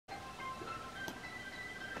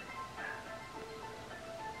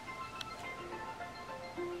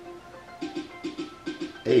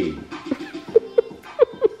Hey.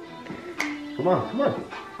 Come on, come on.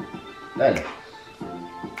 Dale.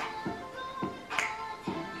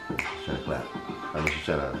 She's trying to clap. I mean, she's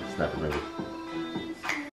trying to snap a ring.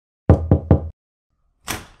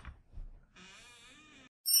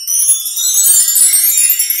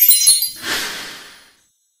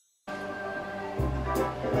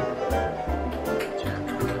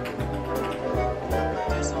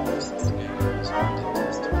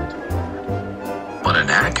 But an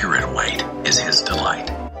accurate weight is his delight.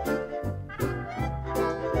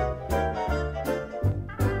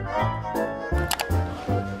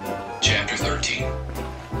 Chapter 13.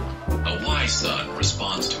 A wise son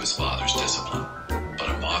responds to his father's discipline, but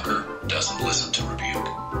a mocker doesn't listen to rebuke.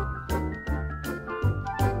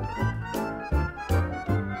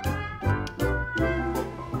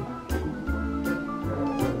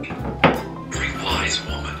 A wise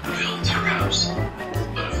woman builds her house,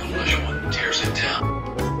 but a foolish one tears it down.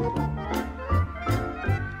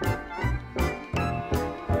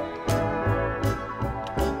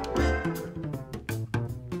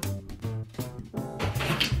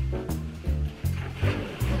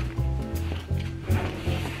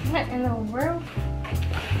 What in the world?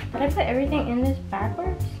 Did I put everything in this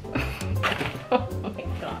backwards? Oh my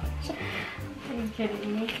gosh. Are you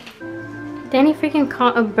kidding me? Danny freaking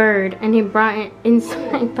caught a bird and he brought it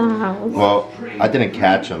inside the house. Well, I didn't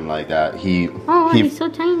catch him like that. He's so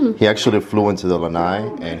tiny. He actually flew into the lanai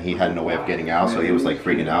and he had no way of getting out, so he was like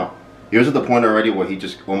freaking out. He was at the point already where he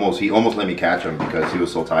almost let me catch him because he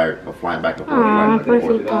was so tired of flying back and forth. Aww, poor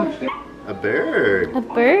people. A bird. A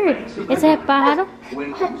bird. Is it a pájaro?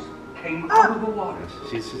 Came out of the water.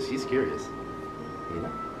 She's curious. You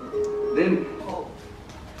know? Then,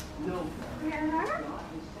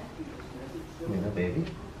 Mira, baby.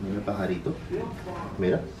 Mira, pajarito.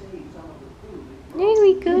 Mira. There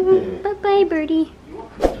we go. Bye-bye, birdie.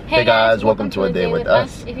 Hey guys, welcome to A Day With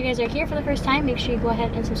Us. If you guys are here for the first time, make sure you go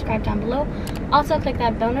ahead and subscribe down below. Also, click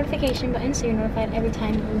that bell notification button so you're notified every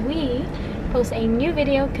time we post a new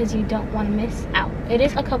video because you don't want to miss out. It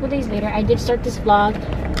is a couple days later. I did start this vlog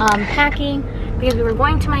packing because we were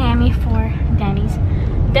going to Miami for Danny's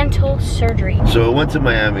dental surgery. So I went to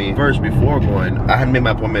Miami. First, before going, I had made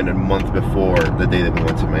my appointment a month before the day that we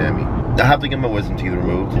went to Miami. I have to get my wisdom teeth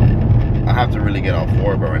removed. I have to really get all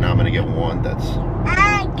four, but right now I'm gonna get one that's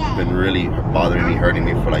been really bothering me, hurting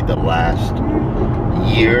me for like the last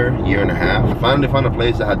year and a half. I finally found a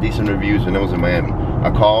place that had decent reviews and it was in Miami.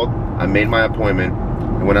 I called, I made my appointment,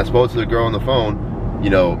 and when I spoke to the girl on the phone, you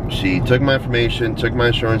know, she took my information, took my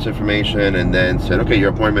insurance information, and then said, okay, your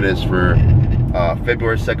appointment is for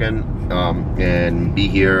February 2nd, and be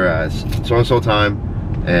here at so-and-so time.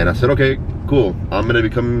 And I said, okay, cool. I'm gonna be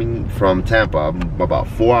coming from Tampa. I'm about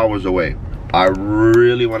 4 hours away. I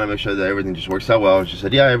really want to make sure that everything just works out well. And she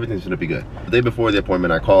said, yeah, everything's gonna be good. The day before the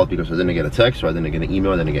appointment, I called because I didn't get a text, or I didn't get an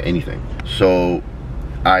email, I didn't get anything. So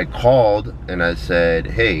I called and I said,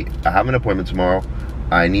 hey, I have an appointment tomorrow.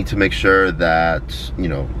 I need to make sure that, you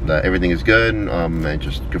know, that everything is good, and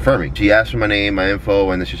just confirming. She asked for my name, my info,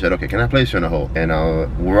 and then she said, okay, can I place you on a hold? And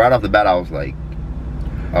right off the bat, I was like,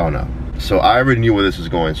 oh no. So I already knew where this was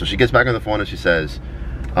going. So she gets back on the phone and she says,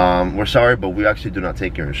 we're sorry, but we actually do not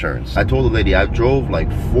take your insurance. I told the lady I drove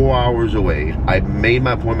like 4 hours away. I made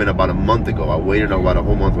my appointment about a month ago. I waited about a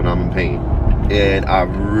whole month when I'm in pain. And I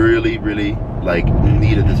really like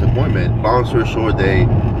needed this appointment. Long story short,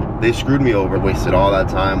 they screwed me over, wasted all that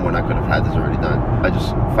time when I could have had this already done. I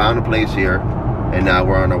just found a place here, and now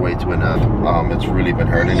we're on our way to it now. It's really been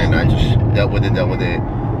hurting, and I just dealt with it,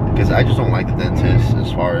 because I just don't like the dentist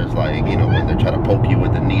as far as like, you know, when they're trying to poke you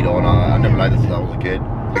with the needle and all. I never liked this since I was a kid.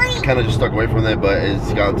 I kind of just stuck away from it, but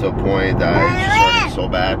it's gotten to a point that it's just hurting so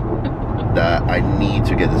bad that I need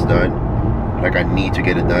to get this done. Like, I need to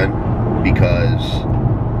get it done because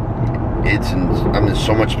I'm in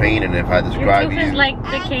so much pain, and if I describe your tooth is like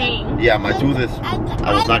decaying. Yeah, my tooth is,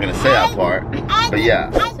 I was not gonna say that part, but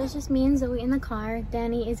yeah. So it's just me and Zoe in the car.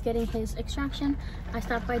 Danny is getting his extraction. I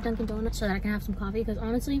stopped by Dunkin' Donuts so that I can have some coffee, because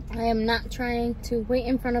honestly, I am not trying to wait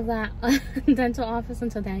in front of that dental office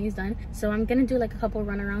until Danny's done. So I'm gonna do like a couple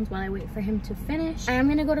runarounds while I wait for him to finish. I am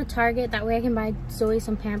gonna go to Target, that way I can buy Zoe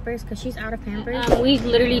some Pampers, because she's out of Pampers. We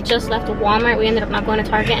literally just left Walmart. We ended up not going to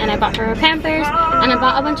Target, and I bought her Pampers, and I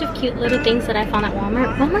bought a bunch of cute little things that I found at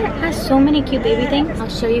Walmart. Walmart has so many cute baby things. I'll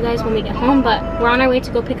show you guys when we get home, but we're on our way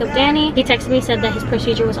to go pick up Danny. He texted me, said that his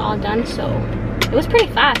procedure was all done, so it was pretty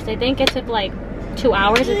fast. I think it took like 2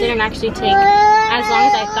 hours. It didn't actually take as long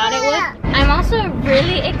as I thought it would. I'm also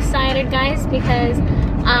really excited, guys, because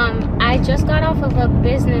I just got off of a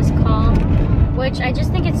business call, which I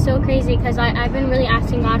just think it's so crazy because I've been really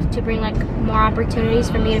asking God to bring like more opportunities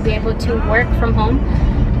for me to be able to work from home.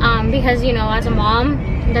 Because, you know, as a mom,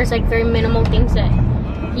 there's like very minimal things that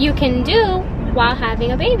you can do while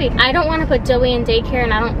having a baby. I don't want to put Zoe in daycare,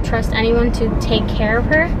 and I don't trust anyone to take care of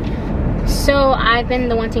her. So I've been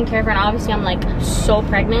the one taking care of her, and obviously I'm like so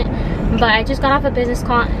pregnant. But I just got off a business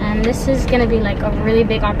call, and this is gonna be like a really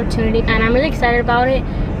big opportunity, and I'm really excited about it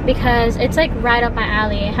because it's like right up my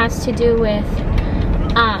alley. It has to do with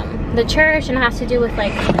the church, and it has to do with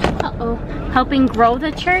like helping grow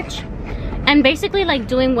the church, and basically like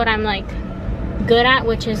doing what I'm like good at,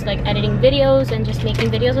 which is like editing videos and just making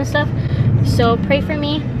videos and stuff. So pray for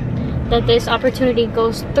me that this opportunity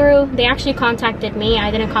goes through. They actually contacted me, I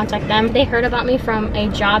didn't contact them. They heard about me from a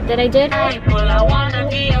job that I did. I wanna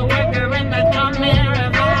be a worker in the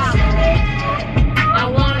I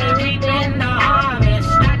wanna reap in the harvest.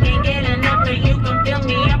 I can't get enough of you, can fill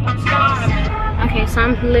me up, I'm starving. Okay, so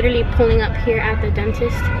I'm literally pulling up here at the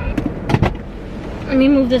dentist. Let me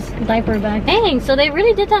move this diaper back. Dang, so they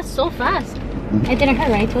really did that so fast. It didn't hurt,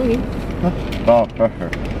 right? I told you. Oh, pressure.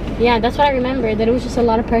 Yeah, that's what I remember. That it was just a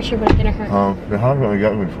lot of pressure, but it didn't hurt. The hospital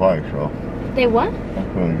got me twice, so. They what?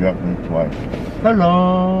 Hospital got me twice.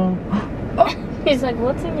 Hello. He's like,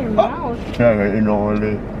 what's in your mouth? Yeah, you know,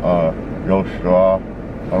 no straw,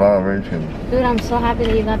 a lot of rinsing. Dude, I'm so happy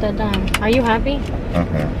that you got that done. Are you happy?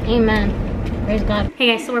 Okay. Amen. Praise God. Hey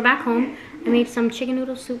guys, so we're back home. I made some chicken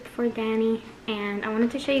noodle soup for Danny, and I wanted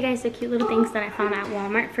to show you guys the cute little things that I found at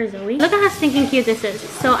Walmart for Zoe. Look at how stinking cute this is.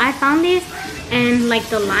 So I found these in like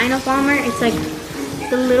the line of Walmart. It's like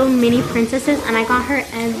the little mini princesses, and I got her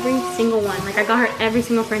every single one. Like I got her every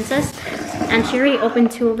single princess, and she already opened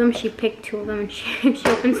 2 of them. She picked 2 of them, and she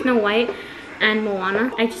opened Snow White and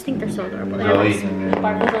Moana. I just think they're so adorable. They have like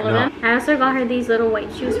sparkles all over them. I also got her these little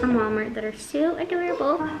white shoes from Walmart that are so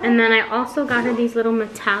adorable. And then I also got her these little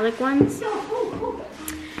metallic ones.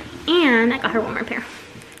 And I got her one more pair.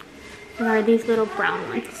 I got her these little brown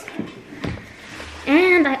ones.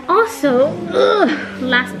 And I also,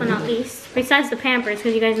 last but not least, besides the Pampers,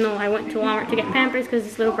 because you guys know I went to Walmart to get Pampers because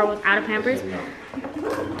this little girl was out of Pampers.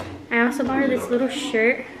 I also bought her this little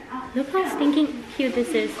shirt. Look how stinking cute this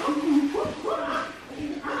is.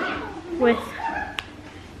 With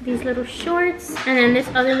these little shorts. And then this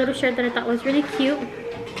other little shirt that I thought was really cute.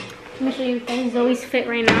 Let me show you guys Zoe's fit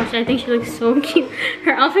right now. I think she looks so cute.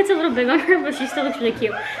 Her outfit's a little big on her, but she still looks really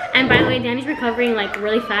cute. And by the way, Danny's recovering like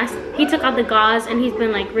really fast. He took out the gauze and he's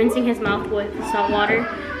been like rinsing his mouth with salt water.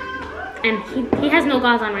 And he has no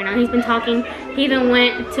gauze on right now. He's been talking. He even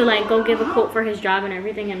went to like go give a quote for his job and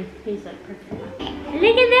everything, and he's like perfect.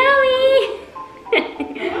 Look at Zoe!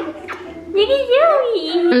 Look at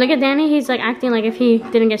Zoe! And look at Danny, he's like acting like if he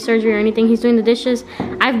didn't get surgery or anything. He's doing the dishes.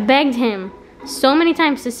 I've begged him so many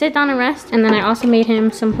times to sit down and rest. And then I also made him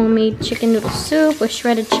some homemade chicken noodle soup with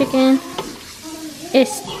shredded chicken.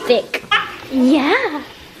 It's thick. Yeah.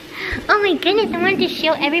 Oh my goodness, I wanted to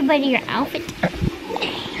show everybody your outfit.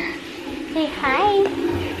 Say hi.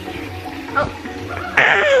 Oh.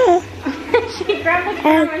 She grabbed the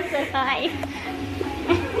camera and said hi.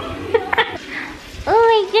 Oh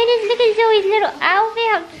my goodness, look at Zoe's little outfit,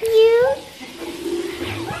 how cute.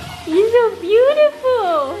 You're so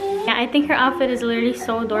beautiful. Yeah, I think her outfit is literally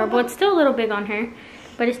so adorable. It's still a little big on her,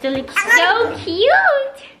 but it still looks so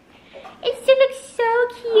cute. It still looks so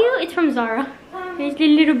cute. It's from Zara. There's the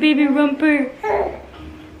little baby romper.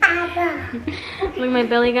 Look at my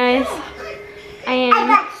belly, guys. I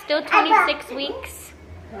am still 26 weeks.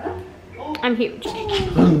 I'm huge.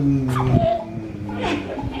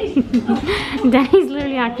 Daddy's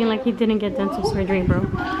literally acting like he didn't get dental surgery, bro.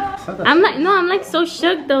 I'm like so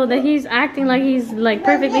shook though that he's acting like he's like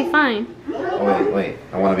perfectly fine. Oh, wait.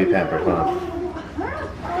 I want to be pampered. Hold on.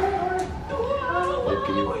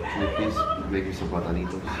 Can you please make me some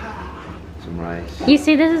platanitos? Some rice. You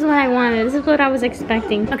see, this is what I wanted. This is what I was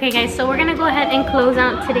expecting. Okay guys, so we're gonna go ahead and close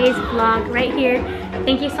out today's vlog right here.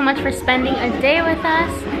 Thank you so much for spending a day with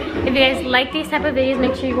us. If you guys like these type of videos,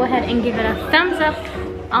 make sure you go ahead and give it a thumbs up.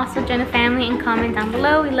 Also join the family and comment down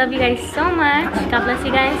below. We love you guys so much. God bless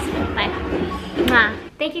you guys. Bye. Mwah.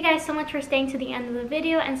 Thank you guys so much for staying to the end of the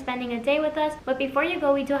video and spending a day with us. But before you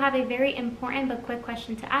go, we do have a very important but quick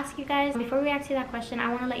question to ask you guys. Before we ask you that question, I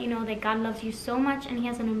want to let you know that God loves you so much and he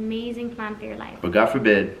has an amazing plan for your life. But God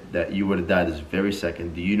forbid that you were to die this very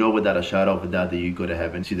second. Do you know without a shadow of a doubt that you go to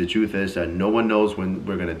heaven? See, the truth is that no one knows when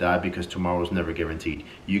we're going to die because tomorrow is never guaranteed.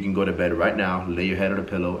 You can go to bed right now, lay your head on a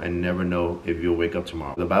pillow, and never know if you'll wake up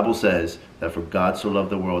tomorrow. The Bible says that for God so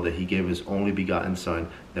loved the world that he gave his only begotten son,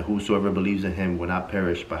 that whosoever believes in him will not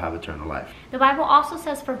perish but have eternal life. The Bible also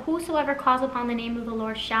says, for whosoever calls upon the name of the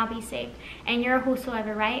Lord shall be saved. And you're a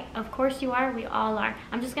whosoever, right? Of course you are. We all are.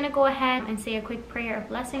 I'm just going to go ahead and say a quick prayer of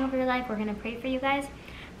blessing over your life. We're going to pray for you guys.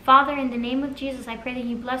 Father, in the name of Jesus, I pray that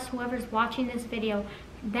you bless whoever's watching this video,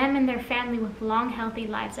 them and their family with long, healthy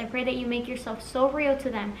lives. I pray that you make yourself so real to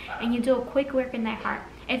them and you do a quick work in their heart.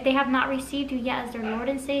 If they have not received you yet as their Lord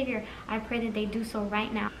and Savior, I pray that they do so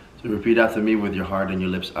right now. So repeat after me with your heart and your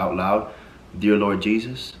lips out loud. Dear Lord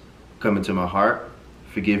Jesus, come into my heart,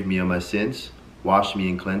 forgive me of my sins, wash me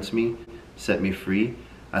and cleanse me, set me free.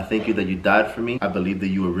 I thank you that you died for me. I believe that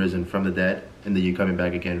you were risen from the dead and that you're coming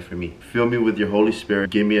back again for me. Fill me with your Holy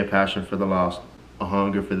Spirit. Give me a passion for the lost, a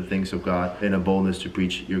hunger for the things of God, and a boldness to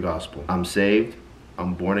preach your gospel. I'm saved,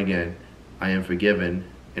 I'm born again, I am forgiven,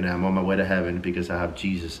 and I'm on my way to heaven because I have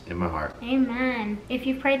Jesus in my heart. Amen. If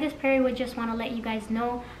you prayed this prayer, we just want to let you guys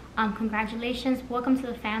know, congratulations, welcome to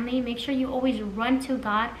the family. Make sure you always run to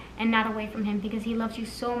God and not away from him, because he loves you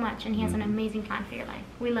so much and he has an amazing plan for your life.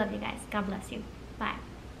 We love you guys. God bless you. Bye.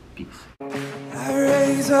 Peace. I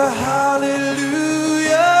raise a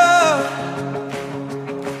hallelujah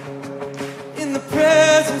in the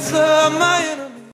presence of my